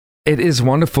It is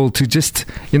wonderful to just,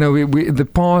 the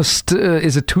past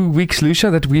is a 2 weeks, Lucia,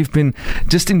 that we've been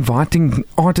just inviting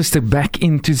artists back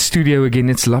into the studio again.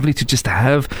 It's lovely to just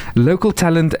have local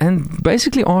talent and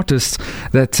basically artists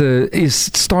that is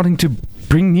starting to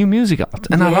bring new music out.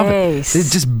 And I love it. They're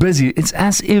just busy. It's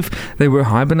as if they were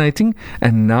hibernating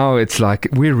and now it's like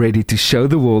we're ready to show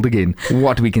the world again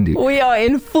what we can do. We are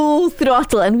in full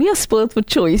throttle and we are spoiled for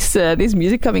choice. There's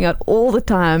music coming out all the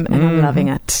time and I'm loving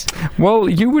it. Well,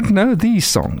 you would know these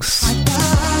songs.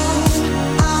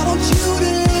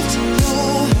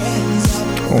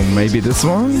 Or maybe this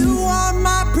one. You are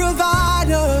my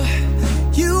provider.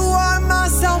 You are my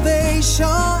salvation.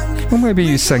 Or maybe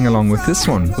you sang along with this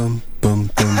one.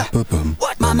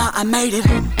 What, Mama, I made it.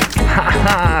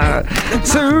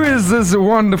 So who is this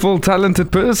wonderful,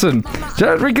 talented person?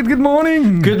 Jared Rickett, good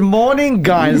morning. Good morning,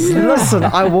 guys. Listen,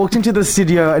 I walked into the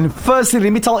studio and firstly,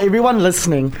 let me tell everyone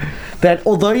listening that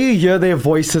although you hear their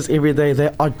voices every day,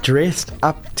 they are dressed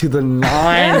up to the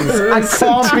nines. I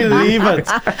can't believe it.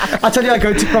 I tell you, I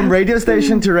go from radio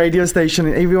station to radio station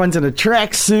and everyone's in a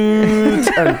tracksuit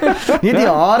and die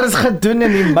haar is gedoen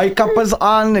and die makeup is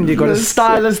on and you got a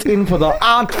stylist in for the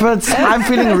outfits. I'm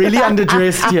feeling really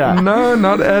underdressed here. No,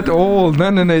 not at all.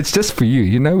 No, it's just for you.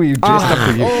 We dressed up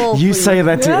for you. You say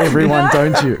that to everyone,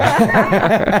 don't you?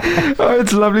 Oh,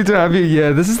 it's lovely to have you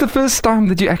here. This is the first time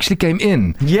that you actually came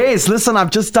in. Yes, listen,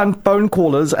 I've just done phone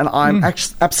callers and I'm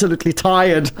absolutely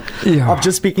tired of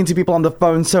just speaking to people on the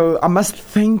phone. So I must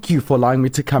thank you for allowing me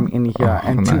to come in here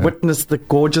to witness the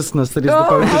gorgeousness that is the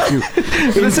both of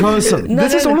you in person.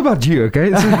 This is all about you, okay?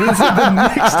 So the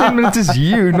next 10 minutes is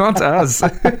you, not us.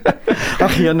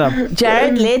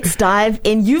 Jared, let's dive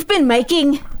in. You've been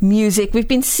making music. We've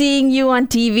been seeing you on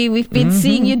TV. We've been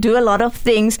seeing you do a lot of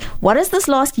things. What has this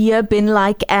last year been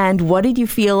like and what did you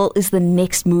feel is the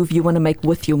next move you want to make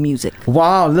with your music?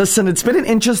 Wow, listen, it's been an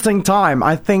interesting time.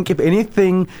 I think if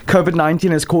anything, COVID-19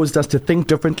 has caused us to think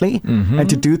differently and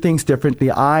to do things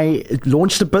differently. I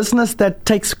launched a business that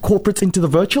takes corporates into the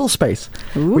virtual space,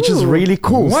 which is really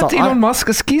cool. What, so Elon Musk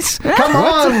is kies? Come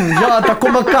on! Ja, daar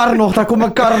kom mekaar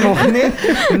nog, nee?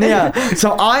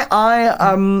 So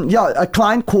a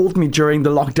client called me during the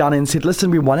lockdown and said, listen,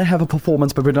 we want to have a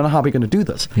performance, but we don't know how we're going to do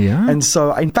this. Yeah. And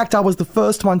so, in fact, I was the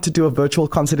first one to do a virtual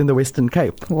concert in the Western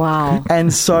Cape. Wow.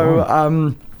 And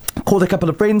so, called a couple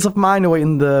of friends of mine who were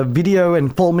in the video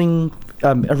and filming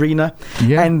arena,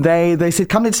 and they said,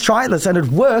 come, let's try this, and it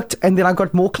worked. And then I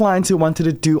got more clients who wanted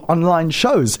to do online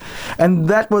shows, and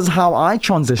that was how I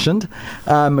transitioned.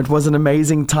 It was an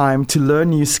amazing time to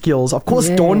learn new skills, of course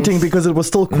daunting because it was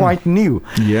still quite new,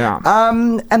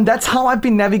 and that's how I've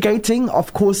been navigating.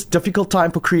 Of course, difficult time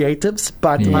for creatives,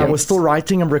 but I was still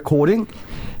writing and recording.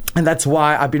 And that's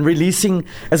why I've been releasing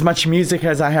as much music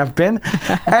as I have been.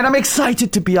 And I'm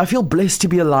excited to I feel blessed to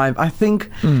be alive. I think,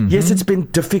 yes, it's been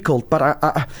difficult, but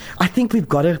I think we've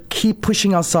got to keep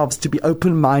pushing ourselves to be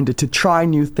open-minded, to try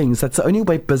new things. That's the only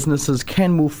way businesses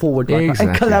can move forward right now.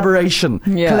 And collaboration.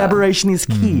 Collaboration is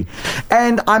key.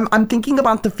 And I'm thinking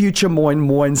about the future more and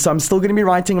more. And so I'm still going to be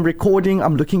writing and recording.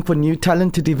 I'm looking for new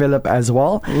talent to develop as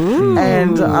well.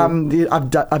 And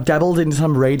I've dabbled in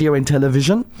some radio and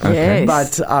television.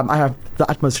 But I have the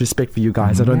utmost respect for you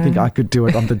guys. I don't think I could do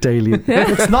it on the daily.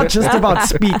 It's not just about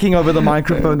speaking over the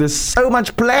microphone. There's so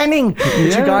much planning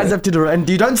that you guys have to do, and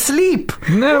you don't sleep.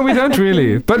 No, we don't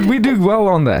really, but we do well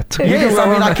on that. Yes,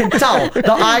 I can tell.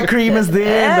 The eye cream is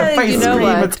there, the face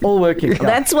cream, it's all working.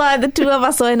 That's why the two of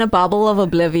us are in a bubble of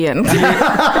oblivion.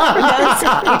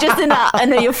 We're just in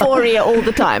a euphoria all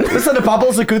the time. Listen, a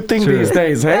bubble's a good thing these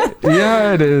days, eh?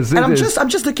 Yeah, it is. And I'm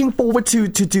just looking forward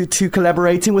to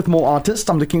collaborating with more artists.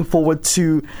 I'm looking forward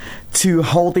to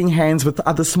holding hands with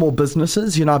other small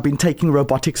businesses. I've been taking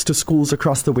robotics to schools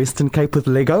across the Western Cape with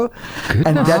Lego.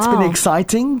 And that's been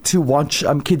exciting to watch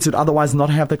kids who'd otherwise not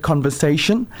have that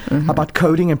conversation about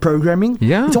coding and programming.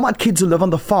 You're talking about kids who live on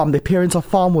the farm. Their parents are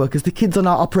farm workers. The kids are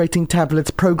now operating tablets,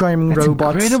 programming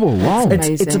robots. Incredible. Wow.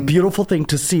 It's a beautiful thing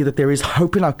to see that there is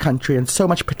hope in our country and so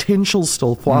much potential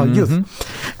still for our youth.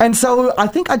 And so I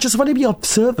think I just want to be of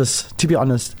service, to be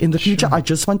honest. In the future, I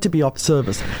just want to be of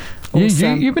service.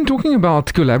 You've been talking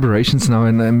about collaborations now,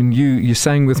 and I mean, you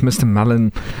sang with Mr.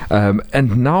 Mullen,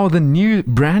 and now the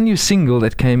brand new single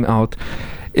that came out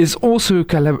is also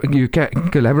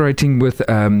collaborating with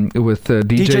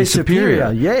DJ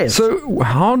Superior. Yes. So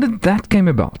how did that came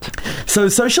about? So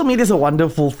social media is a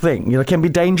wonderful thing. You know, it can be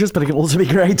dangerous, but it can also be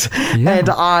great. Yeah. And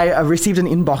I received an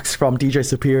inbox from DJ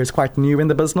Superior, who's quite new in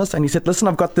the business, and he said, "Listen,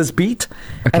 I've got this beat,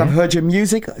 and I've heard your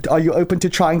music. Are you open to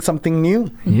trying something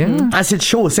new?" Yeah. I said,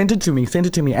 "Sure, send it to me."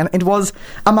 And it was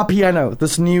Amapiano,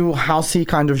 this new housey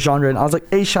kind of genre. And I was like,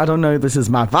 "Ish, I don't know, this is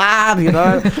my vibe, you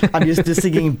know. I'm used to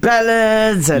singing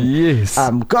ballads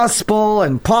and gospel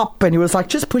and pop." And he was like,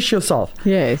 "Just push yourself."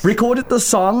 Yes. Recorded the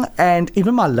song, and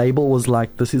even my label was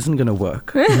like, "This isn't going to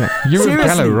work." Yeah. You're with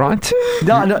Seriously. Gallo, right?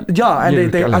 No, yeah.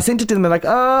 And Yeah, I sent it to them. They're like,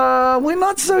 "We're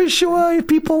not so sure if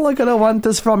people are going to want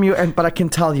this from you." But I can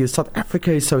tell you, South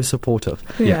Africa is so supportive.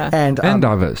 Yeah. And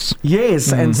diverse.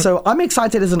 Yes, and so I'm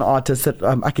excited as an artist that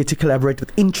I get to collaborate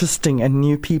with interesting and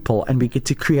new people, and we get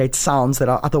to create sounds that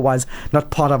are otherwise not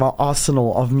part of our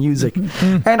arsenal of music.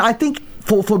 And I think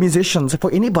for musicians,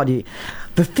 for anybody,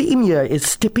 the theme here is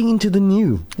stepping into the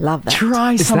new. Love that.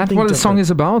 Try Is something that what the song different.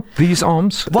 is about? These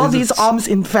Arms? Well, Is These it- Arms,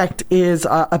 in fact, is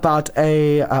about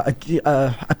a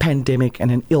pandemic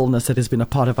and an illness that has been a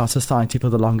part of our society for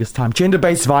the longest time.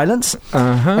 Gender-based violence.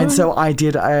 And so I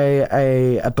did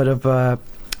a bit of a...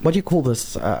 What do you call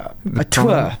this? A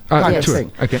tour kind of tour.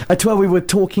 thing. Okay. A tour. We were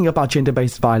talking about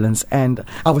gender-based violence, and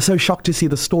I was so shocked to see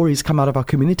the stories come out of our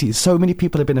communities. So many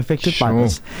people have been affected by Sure.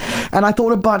 this. And I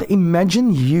thought about,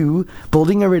 imagine you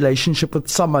building a relationship with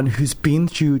someone who's been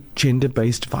through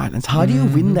gender-based violence. How do you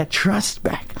win that trust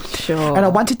back? Sure. And I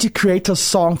wanted to create a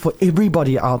song for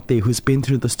everybody out there who's been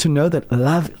through this to know that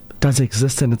love does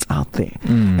exist and it's out there,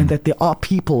 and that there are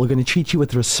people who are going to treat you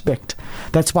with respect.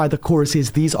 That's why the chorus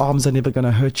is, "These arms are never going to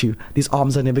hurt you. These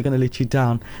arms are never going to let you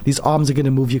down. These arms are going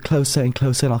to move you closer and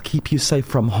closer, and I'll keep you safe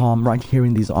from harm right here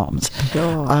in these arms."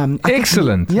 I think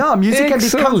Excellent. music can be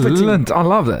comforting. Excellent. I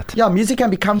love that. Yeah, music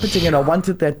can be comforting, and I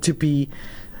wanted that to be...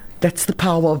 That's the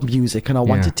power of music, and I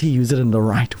wanted to use it in the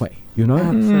right way, you know?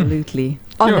 Absolutely.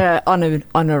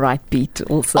 On a right beat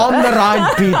also. On the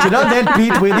right beat, you know that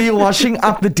beat, whether you're washing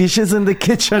up the dishes in the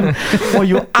kitchen or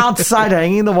you're outside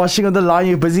hanging the washing on the line,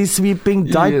 you're busy sweeping,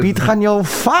 die Yes. beat gaan jou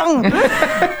vang.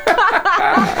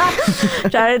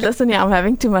 Jared, listen here, I'm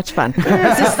having too much fun.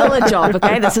 This is still a job,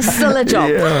 okay? This is still a job.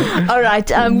 Yeah. All right,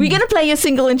 we're going to play your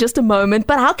single in just a moment,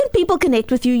 but how can people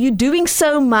connect with you? You're doing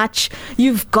so much.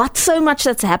 You've got so much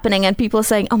that's happening, and people are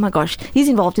saying, "Oh my gosh, he's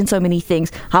involved in so many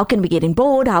things. How can we get on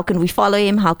board? How can we follow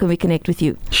him? How can we connect with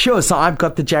you?" Sure, so I've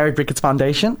got the Jared Ricketts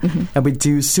Foundation, and we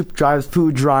do soup drives,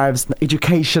 food drives.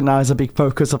 Education now is a big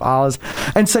focus of ours.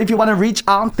 And so if you want to reach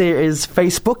out, there is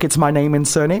Facebook. It's my name and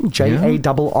surname,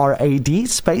 JARRAD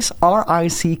space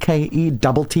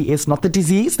RICKETTS, not the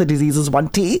disease. The disease is one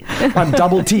T. I'm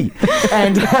double T.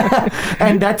 And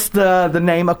and that's the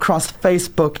name across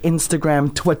Facebook,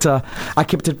 Instagram, Twitter. I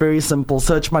kept it very simple.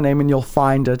 Search my name and you'll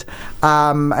find it.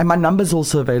 And my number's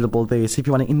also available there. So if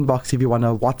you want to inbox, if you want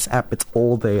to WhatsApp, it's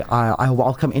all there. I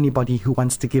welcome anybody who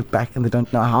wants to give back and they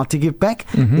don't know how to give back.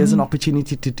 There's an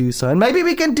opportunity to do so. And maybe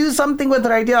we can do something with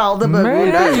Radio Alderberg. Who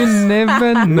Maybe, knows? you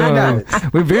never know. knows?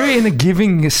 We're very in a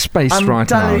giving space I'm right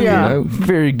now, telling you you. know,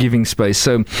 very giving space.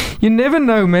 So you never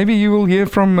know. Maybe you will hear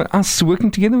from us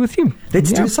working together with you.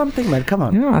 Let's do something, man. Come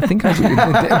on. Yeah, I think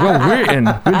well, we're in.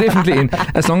 We're definitely in.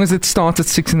 As long as it starts at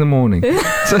 6 a.m.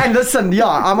 So And listen,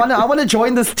 I want to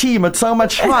join this team. It's so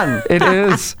much fun. it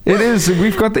is. It is.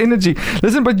 We've got the energy.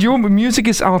 Listen, but your music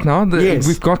is out now. Yes.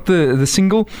 We've got the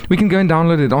single. We can go and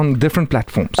download it on different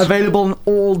platforms. Available on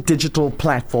all digital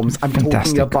platforms. I'm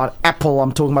Fantastic. talking about Apple.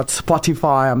 I'm talking about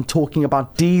Spotify. I'm talking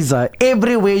about Deezer.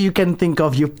 Everywhere you can think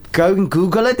of. You go and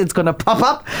Google it. It's going to pop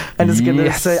up. And it's going to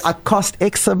Yes. say, "I cost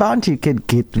X amount. You can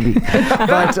get me."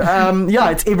 But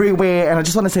it's everywhere. And I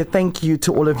just want to say thank you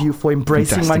to all of you for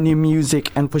embracing my Fantastic. new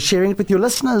music and for sharing it with your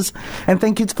listeners. And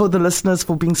thank you for the listeners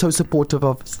for being so supportive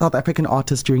of South African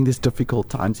artists during these difficult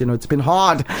times. You know, it's been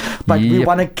hard, but we Yep.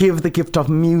 want to give the gift of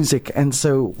music. And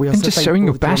so we are And so just thankful showing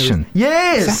your that you wanna- passion.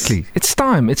 Yes. Exactly. It's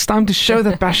time. It's time to show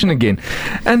that passion again.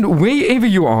 And wherever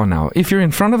you are now, if you're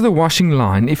in front of the washing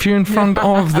line, if you're in front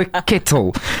of the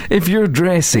kettle, if you're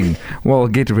dressing, well,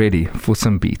 get ready for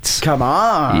some beats. Come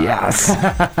on. Yes.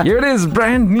 Here it is,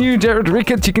 brand new Jared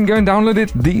Ricketts. You can go and download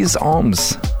it. These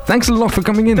Arms. Thanks a lot for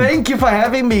coming in. Thank you for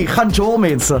having me. Gaan jol,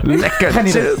 mense. Lekker. Gaan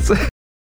nie dit. Cheers.